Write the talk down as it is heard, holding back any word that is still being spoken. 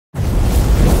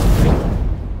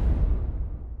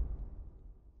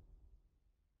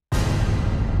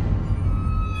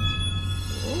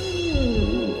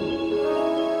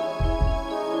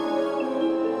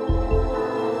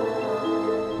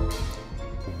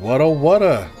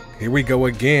Wudda. Here we go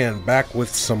again, back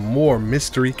with some more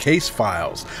mystery case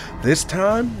files. This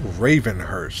time,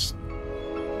 Ravenhearst.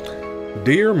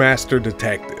 Dear Master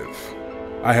Detective,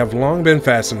 I have long been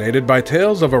fascinated by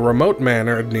tales of a remote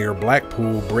manor near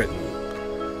Blackpool, Britain.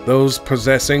 Those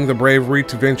possessing the bravery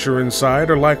to venture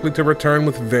inside are likely to return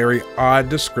with very odd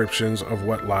descriptions of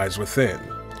what lies within.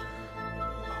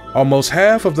 Almost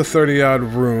half of the 30-odd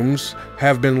rooms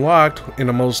have been locked in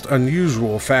a most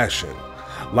unusual fashion.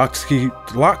 Locked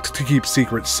to keep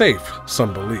secrets safe,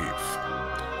 some believe.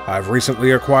 I've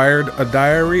recently acquired a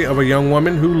diary of a young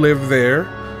woman who lived there,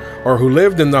 or who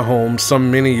lived in the home some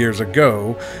many years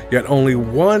ago, yet only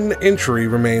one entry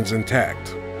remains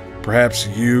intact. Perhaps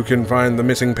you can find the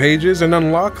missing pages and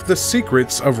unlock the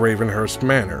secrets of Ravenhearst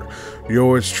Manor.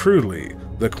 Yours truly,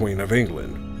 the Queen of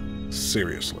England.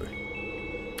 Seriously.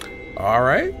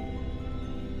 Alright?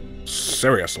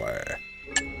 Seriously.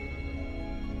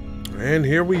 And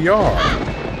here we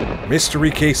are.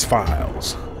 Mystery Case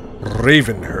Files.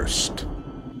 Ravenhearst.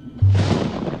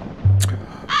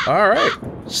 Alright.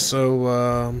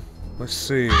 So, let's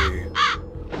see.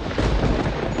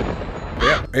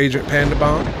 Yep, Agent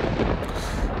PandaBomb.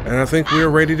 And I think we're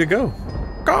ready to go.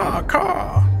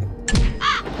 Caw.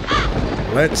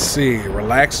 Let's see.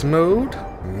 Relax mode.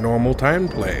 Normal time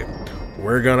play.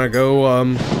 We're gonna go,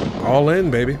 all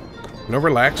in, baby. No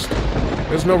relaxed.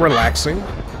 There's no relaxing.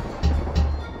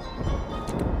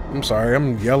 I'm sorry,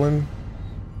 I'm yelling.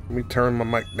 Let me turn my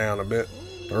mic down a bit.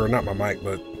 Or not my mic,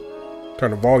 but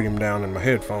turn the volume down in my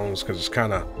headphones because it's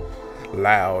kind of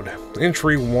loud.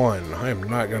 Entry 1. I am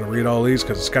not going to read all these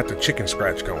because it's got the chicken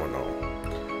scratch going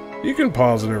on. You can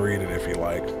pause it and read it if you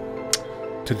like.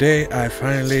 Today, I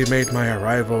finally made my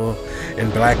arrival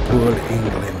in Blackpool,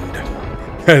 England.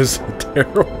 That's a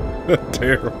terrible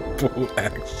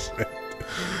accent.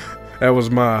 That was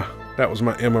my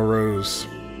Emma Rose.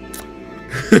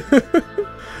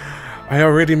 I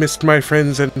already missed my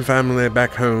friends and family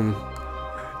back home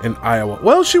in Iowa.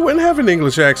 Well, she wouldn't have an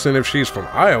English accent if she's from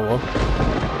Iowa.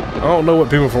 I don't know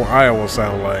what people from Iowa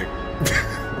sound like.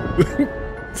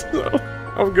 So,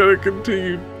 I'm gonna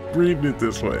continue reading it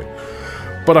this way.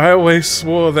 But I always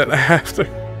swore that after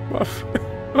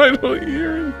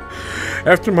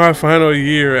my final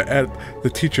year at the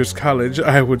Teachers College,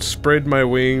 I would spread my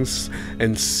wings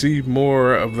and see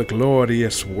more of the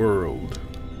glorious world.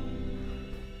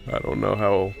 I don't know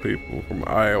how people from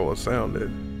Iowa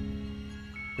sounded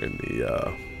in the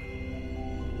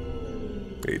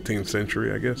 18th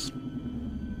century, I guess.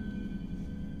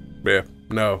 Yeah,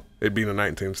 no, it'd be the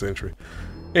 19th century.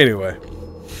 Anyway.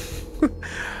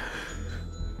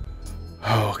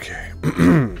 Okay.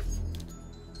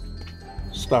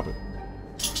 Stop it.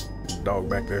 Dog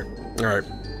back there. Alright.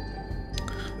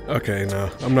 Okay, no,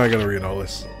 I'm not gonna read all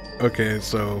this. Okay,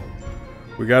 so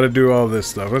we gotta do all this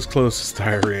stuff. Let's close this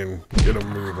diary and get a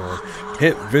move on.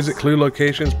 Hint, visit clue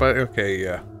locations, but okay,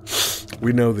 yeah.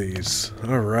 We know these.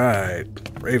 Alright.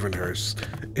 Ravenhearst.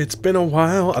 It's been a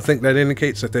while. I think that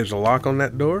indicates that there's a lock on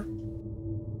that door.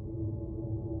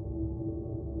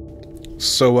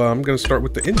 So I'm gonna start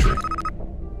with the entry.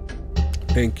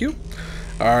 Thank you.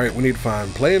 Alright, we need to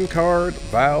find playing card,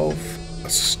 valve, a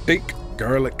steak,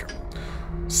 garlic,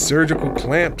 surgical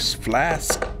clamps,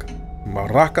 flask,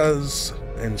 maracas,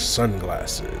 and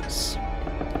sunglasses.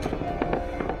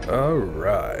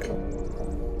 Alright.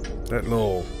 That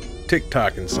little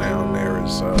tick-tocking sound there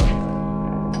is,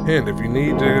 hint if you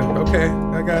need to. Okay,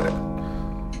 I got it.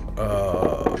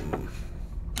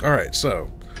 Alright, so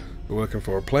we're looking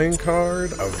for a playing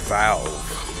card, a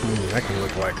valve. That can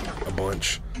look like a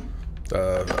bunch.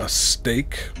 A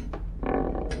steak.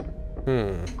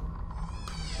 A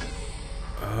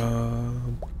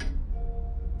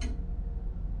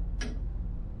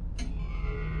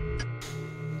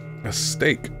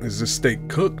steak. Is this steak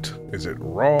cooked? Is it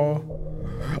raw?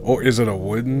 Or is it a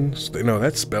wooden steak? No,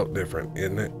 that's spelt different,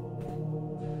 isn't it?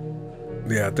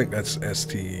 Yeah, I think that's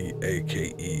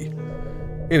S-T-A-K-E.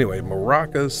 Anyway,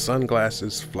 maracas,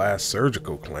 sunglasses, flask,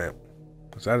 surgical clamp.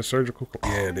 Is that a surgical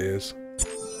clamp? Yeah, it is.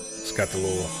 It's got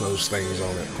those things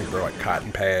on it. I think they're like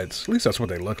cotton pads. At least that's what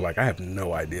they look like. I have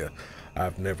no idea.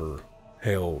 I've never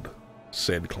held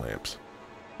said clamps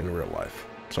in real life,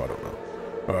 so I don't know.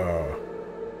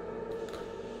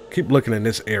 Keep looking in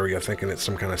this area thinking it's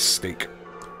some kind of steak.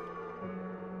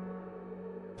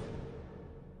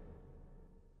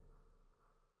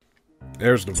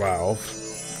 There's the valve.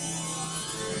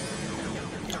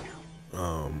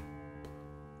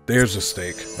 There's a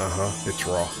steak. It's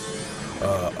raw.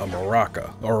 A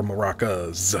maraca, or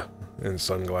maracas, and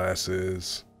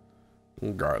sunglasses,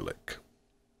 and garlic.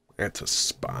 That's a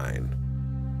spine.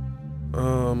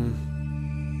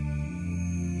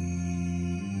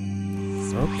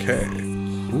 Okay.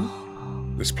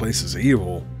 Ooh, this place is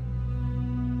evil.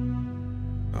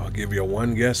 I'll give you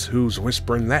one guess who's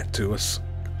whispering that to us.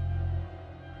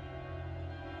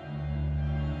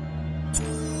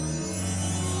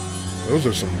 Those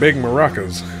are some big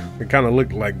maracas. They kind of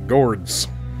look like gourds.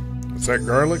 Is that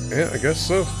garlic? Yeah, I guess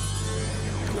so.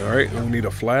 Alright, we need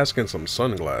a flask and some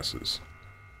sunglasses.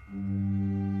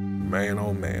 Man,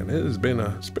 oh man, it's been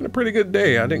a pretty good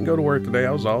day. I didn't go to work today.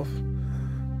 I was off.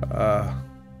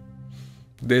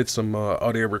 Did some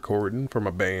audio recording for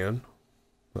my band.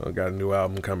 Got a new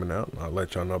album coming out. I'll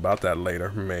let y'all know about that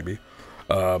later, maybe.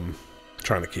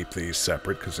 Trying to keep these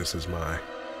separate because this is my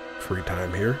free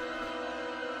time here.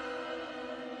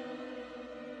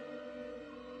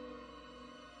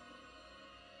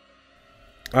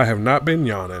 I have not been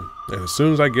yawning, and as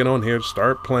soon as I get on here to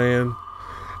start playing,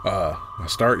 I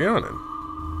start yawning.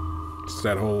 It's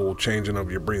that whole changing of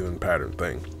your breathing pattern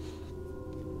thing.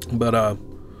 But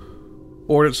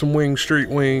ordered some Wing Street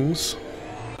wings.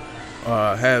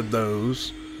 Had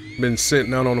those. Been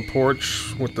sitting out on the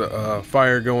porch with the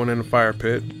fire going in the fire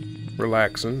pit,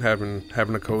 relaxing, having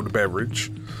a cold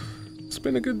beverage. It's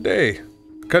been a good day.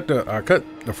 I cut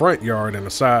the front yard and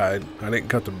the side. I didn't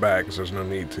cut the back because there's no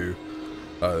need to.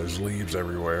 There's leaves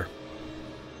everywhere.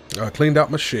 Cleaned out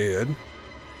my shed.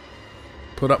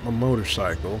 Put up my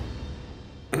motorcycle.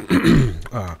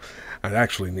 I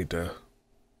actually need to...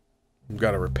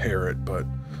 Gotta repair it, but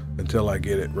until I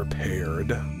get it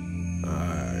repaired,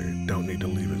 I don't need to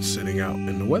leave it sitting out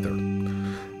in the weather.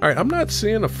 Alright, I'm not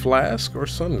seeing a flask or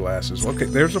sunglasses. Okay,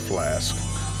 there's a flask.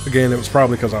 Again, it was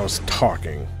probably because I was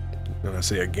talking. And I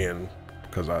say again,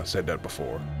 because I said that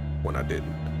before, when I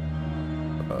didn't.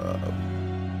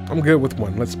 I'm good with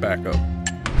one. Let's back up.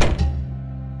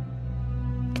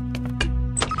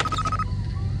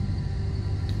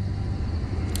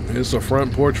 Here's the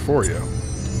front porch for you.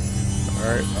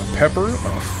 Alright, a pepper,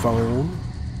 a phone.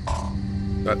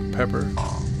 That pepper?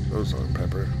 Those aren't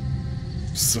pepper.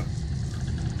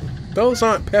 Those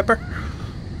aren't pepper.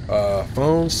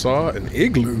 Phone, saw, an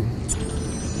igloo.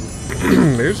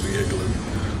 There's the igloo.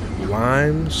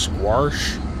 Lime,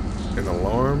 squash, an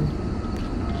alarm.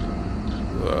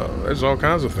 There's all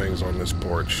kinds of things on this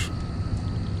porch.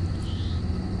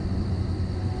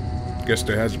 Guess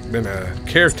there hasn't been a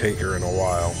caretaker in a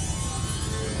while.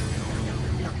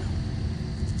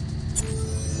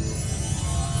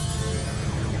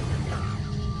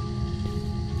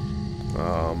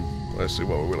 Let's see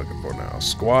what we're looking for now.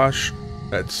 Squash.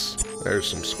 There's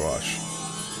some squash.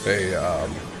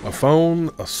 A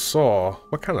phone, a saw.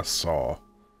 What kind of saw?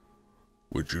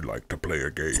 Would you like to play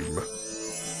a game?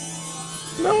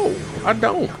 No, I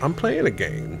don't. I'm playing a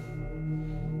game.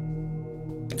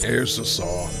 There's the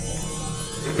saw.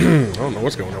 I don't know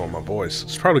what's going on with my voice.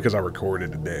 It's probably because I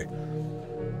recorded today.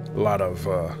 Did a lot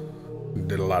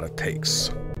of takes.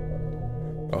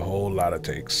 A whole lot of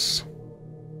takes.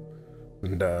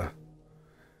 And,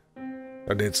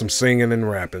 I did some singing and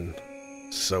rapping.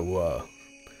 So,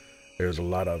 there's a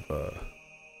lot of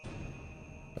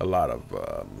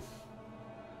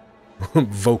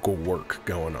vocal work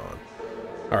going on.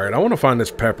 Alright, I want to find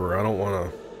this pepper. I don't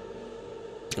want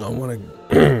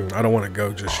to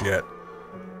go just yet.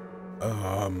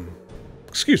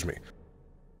 Excuse me.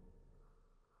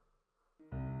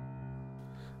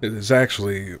 It is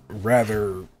actually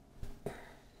rather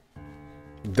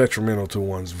detrimental to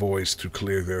one's voice to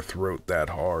clear their throat that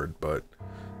hard, but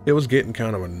it was getting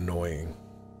kind of annoying.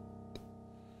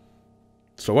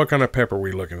 So what kind of pepper are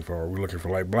we looking for? Are we looking for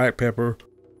like black pepper?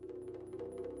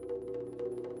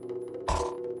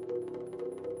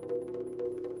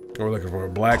 We're looking for a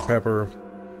black pepper,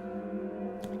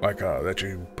 like that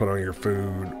you put on your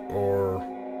food, or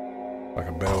like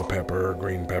a bell pepper or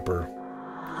green pepper.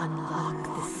 Unlock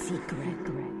the secret.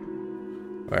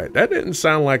 Alright, that didn't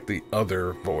sound like the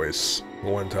other voice, the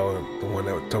one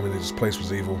that told me this place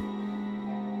was evil.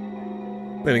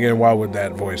 Then again, why would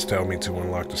that voice tell me to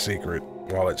unlock the secret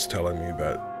while it's telling me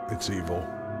that it's evil?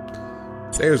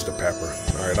 There's the pepper.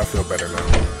 Alright, I feel better now.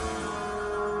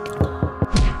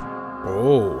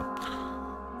 Oh.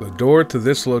 The door to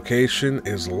this location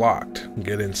is locked.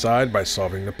 Get inside by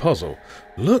solving the puzzle.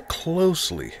 Look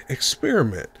closely,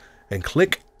 experiment, and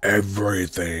click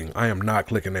everything. I am not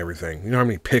clicking everything. You know how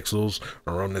many pixels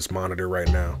are on this monitor right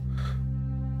now?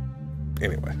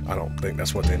 Anyway, I don't think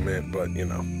that's what they meant, but you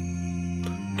know.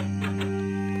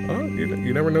 Oh,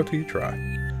 you never know till you try.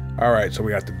 Alright, so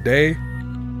we got the day.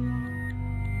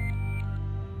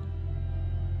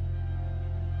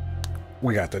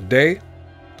 We got the day.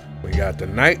 We got the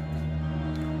night.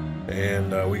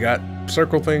 And we got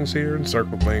circle things here and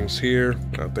circle things here.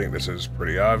 I think this is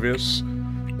pretty obvious.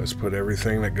 Let's put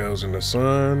everything that goes in the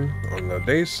sun on the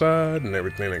day side and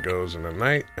everything that goes in the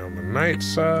night on the night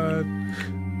side.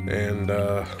 And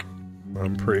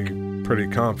I'm pretty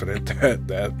confident that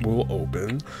that will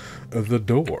open the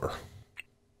door.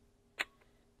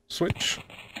 Switch.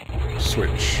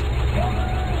 Switch.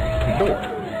 Door.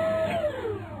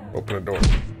 Open a door.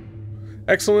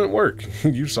 Excellent work.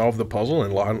 You solved the puzzle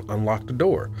and unlocked the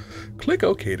door. Click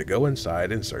OK to go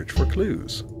inside and search for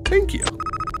clues. Thank you.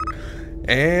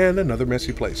 And another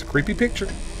messy place. Creepy picture.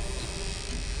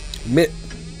 Mitt.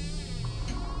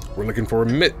 We're looking for a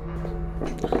mitt.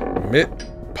 Mitt.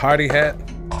 Party hat.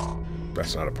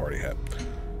 That's not a party hat.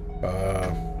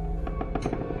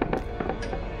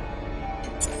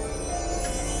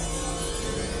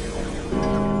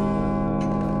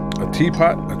 A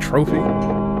teapot. A trophy.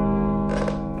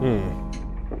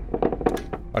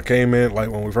 I came in,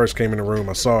 like when we first came in the room,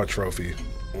 I saw a trophy.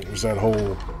 It was that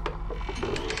whole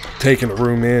taking the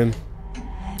room in.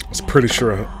 I was pretty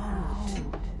sure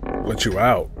I let you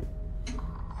out.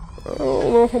 I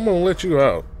don't know if I'm gonna let you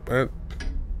out.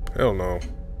 Hell no.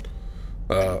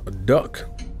 A duck.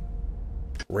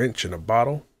 Wrench in a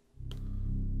bottle.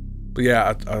 But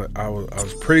yeah, I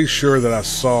was pretty sure that I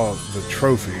saw the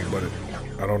trophy, but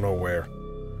I don't know where.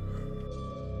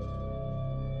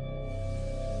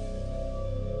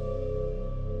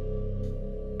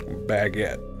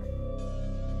 Baguette.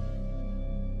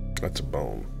 That's a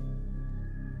bone.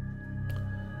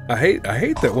 I hate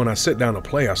that when I sit down to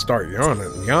play, I start yawning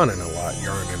a lot.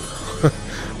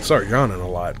 Start yawning a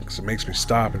lot because it makes me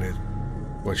stop and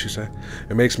what'd she say?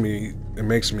 It makes me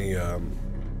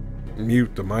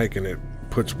mute the mic and it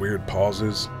puts weird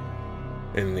pauses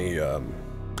in the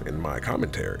in my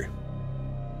commentary.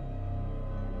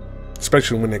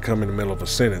 Especially when they come in the middle of a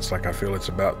sentence like I feel it's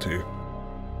about to.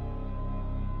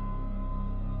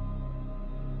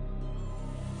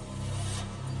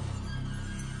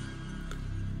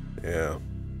 Yeah.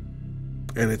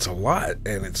 And it's a lot,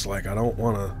 and it's like I don't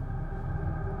want to...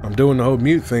 I'm doing the whole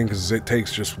mute thing because it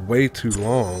takes just way too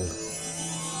long.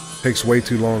 It takes way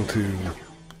too long to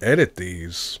edit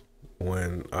these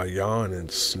when I yawn and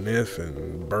sniff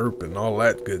and burp and all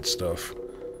that good stuff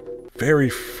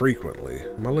very frequently.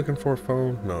 Am I looking for a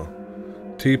phone? No.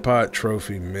 Teapot,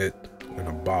 trophy, mitt, and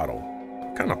a bottle.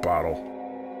 What kind of bottle?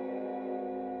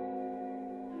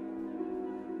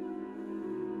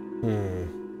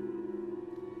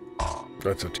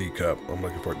 That's a teacup. I'm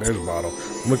looking for it. There's a bottle.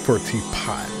 I'm looking for a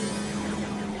teapot.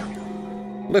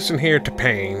 Listen here to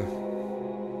pain.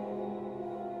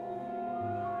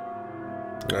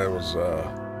 That was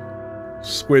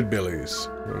Squidbillies.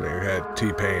 And they had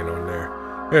T-Pain on there.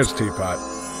 There's a teapot.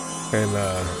 And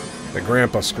the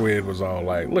grandpa squid was all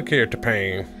like, look here to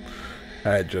pain.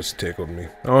 That just tickled me.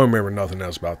 I don't remember nothing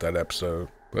else about that episode.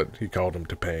 But he called him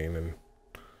to pain and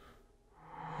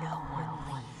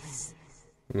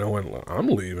no one, I'm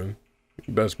leaving.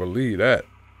 You best believe that.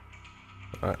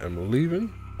 I am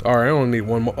leaving. Alright, I only need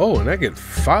one more. Oh, and I get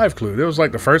 5 clues. It was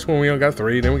like the first one we only got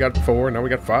 3, then we got 4, now we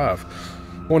got 5.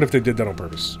 I wonder if they did that on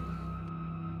purpose.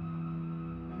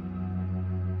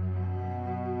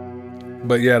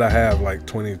 But yet I have like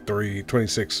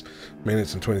 26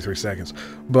 minutes and 23 seconds.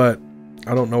 But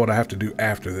I don't know what I have to do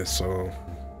after this, so...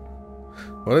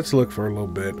 Well, let's look for a little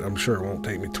bit. I'm sure it won't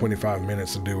take me 25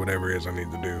 minutes to do whatever it is I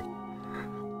need to do.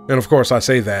 And of course I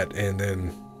say that and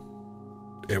then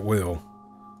it will.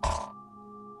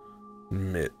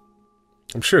 Mitt.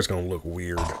 I'm sure it's gonna look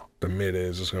weird. The mitt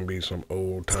is. It's gonna be some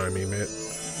old-timey mitt.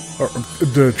 Or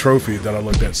the trophy that I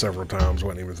looked at several times,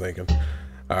 wasn't even thinking.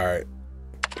 Alright.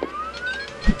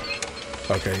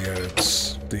 Okay, yeah,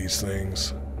 it's these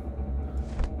things.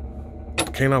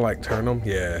 Can I like turn them?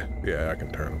 Yeah, I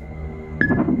can turn them.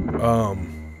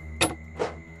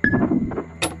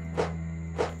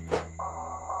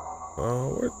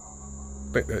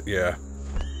 What? Yeah.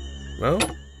 No?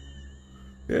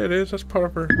 Yeah, it is. That's part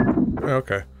of her.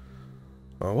 Okay.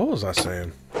 What was I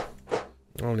saying? I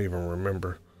don't even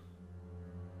remember.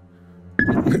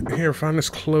 Here, find this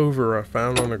clover I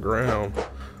found on the ground.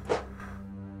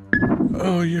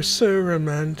 Oh, you're so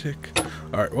romantic.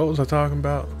 Alright, what was I talking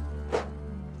about?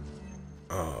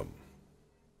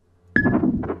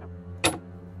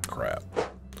 Crap.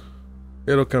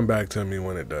 It'll come back to me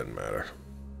when it doesn't matter.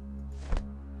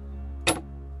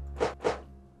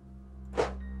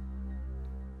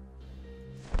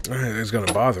 It's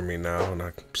gonna bother me now, and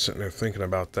I'm sitting there thinking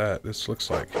about that. This looks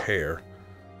like hair.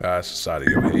 That's the side of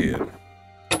your head.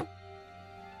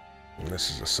 And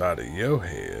this is the side of your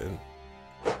head.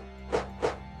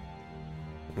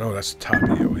 No, that's the top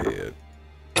of your head.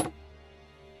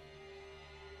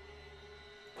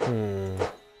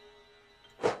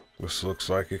 This looks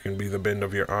like it can be the bend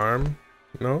of your arm.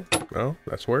 No, no,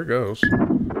 that's where it goes.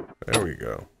 There we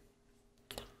go.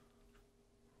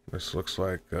 This looks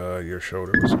like your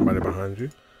shoulder with somebody behind you.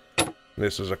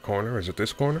 This is a corner. Is it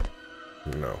this corner?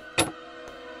 No.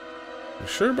 You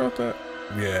sure about that?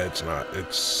 Yeah, it's not.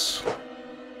 It's...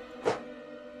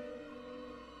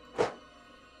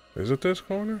 Is it this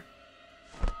corner?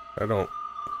 I don't...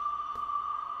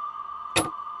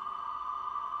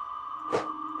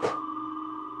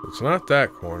 It's not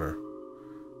that corner.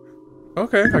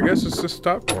 Okay, I guess it's this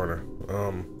top corner.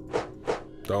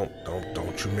 Don't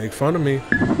you make fun of me.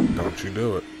 Don't you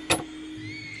do it.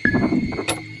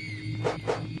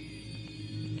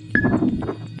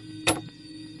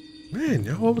 Man,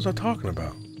 yo, what was I talking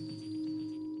about?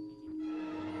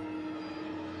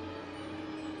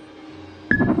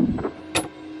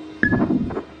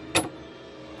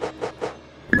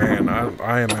 Man,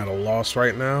 I am at a loss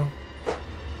right now.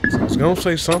 So I was gonna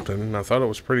say something, and I thought it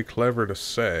was pretty clever to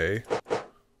say.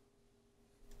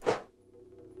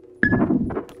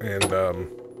 And,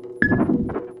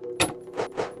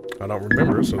 I don't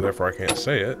remember, so therefore I can't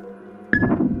say it.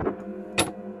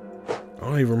 I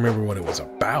don't even remember what it was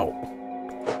about.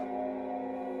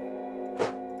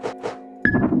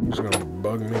 It's gonna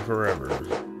bug me forever.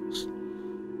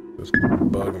 Just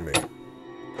bug me.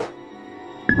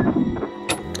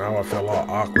 Now I feel all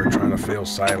awkward trying to fill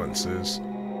silences.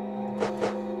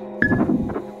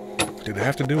 Did I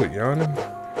have to do it yawning? I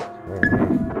don't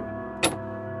know.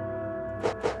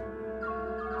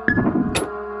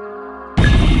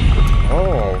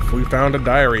 Oh, we found a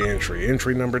diary entry.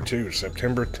 Entry number 2,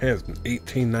 September 10th,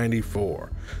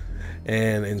 1894.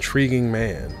 An intriguing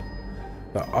man.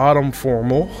 The autumn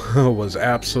formal was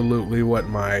absolutely what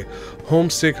my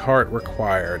homesick heart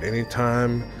required.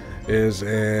 Anytime is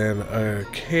an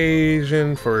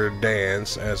occasion for a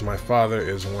dance, as my father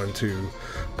is one to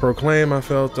proclaim. I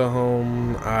felt a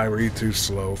home. I read too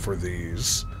slow for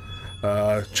these.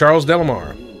 Charles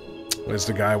Delamar is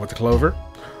the guy with the clover.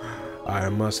 I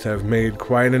must have made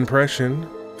quite an impression,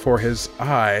 for his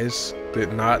eyes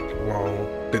did not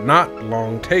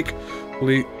long take.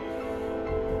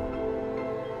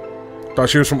 Thought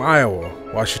she was from Iowa.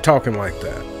 Why is she talking like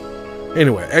that?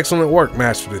 Anyway, excellent work,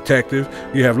 Master Detective.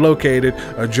 You have located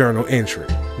a journal entry.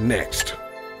 Next.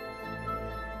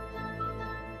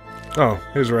 Oh,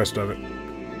 here's the rest of it.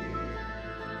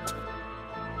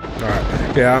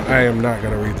 Alright. Yeah, I am not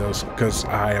going to read those because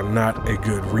I am not a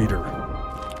good reader.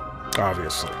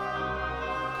 Obviously.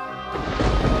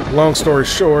 Long story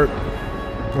short,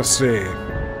 let's see.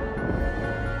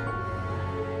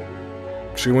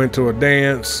 She went to a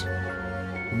dance.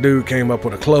 Dude came up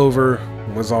with a clover.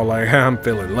 Was all like, I'm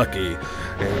feeling lucky.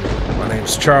 And my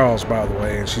name's Charles, by the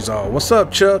way. And she's all, what's up,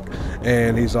 Chuck?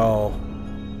 And he's all,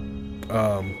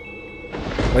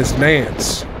 let's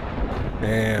dance.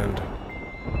 And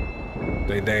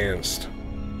they danced.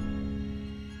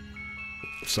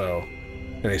 So,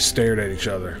 and they stared at each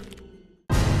other.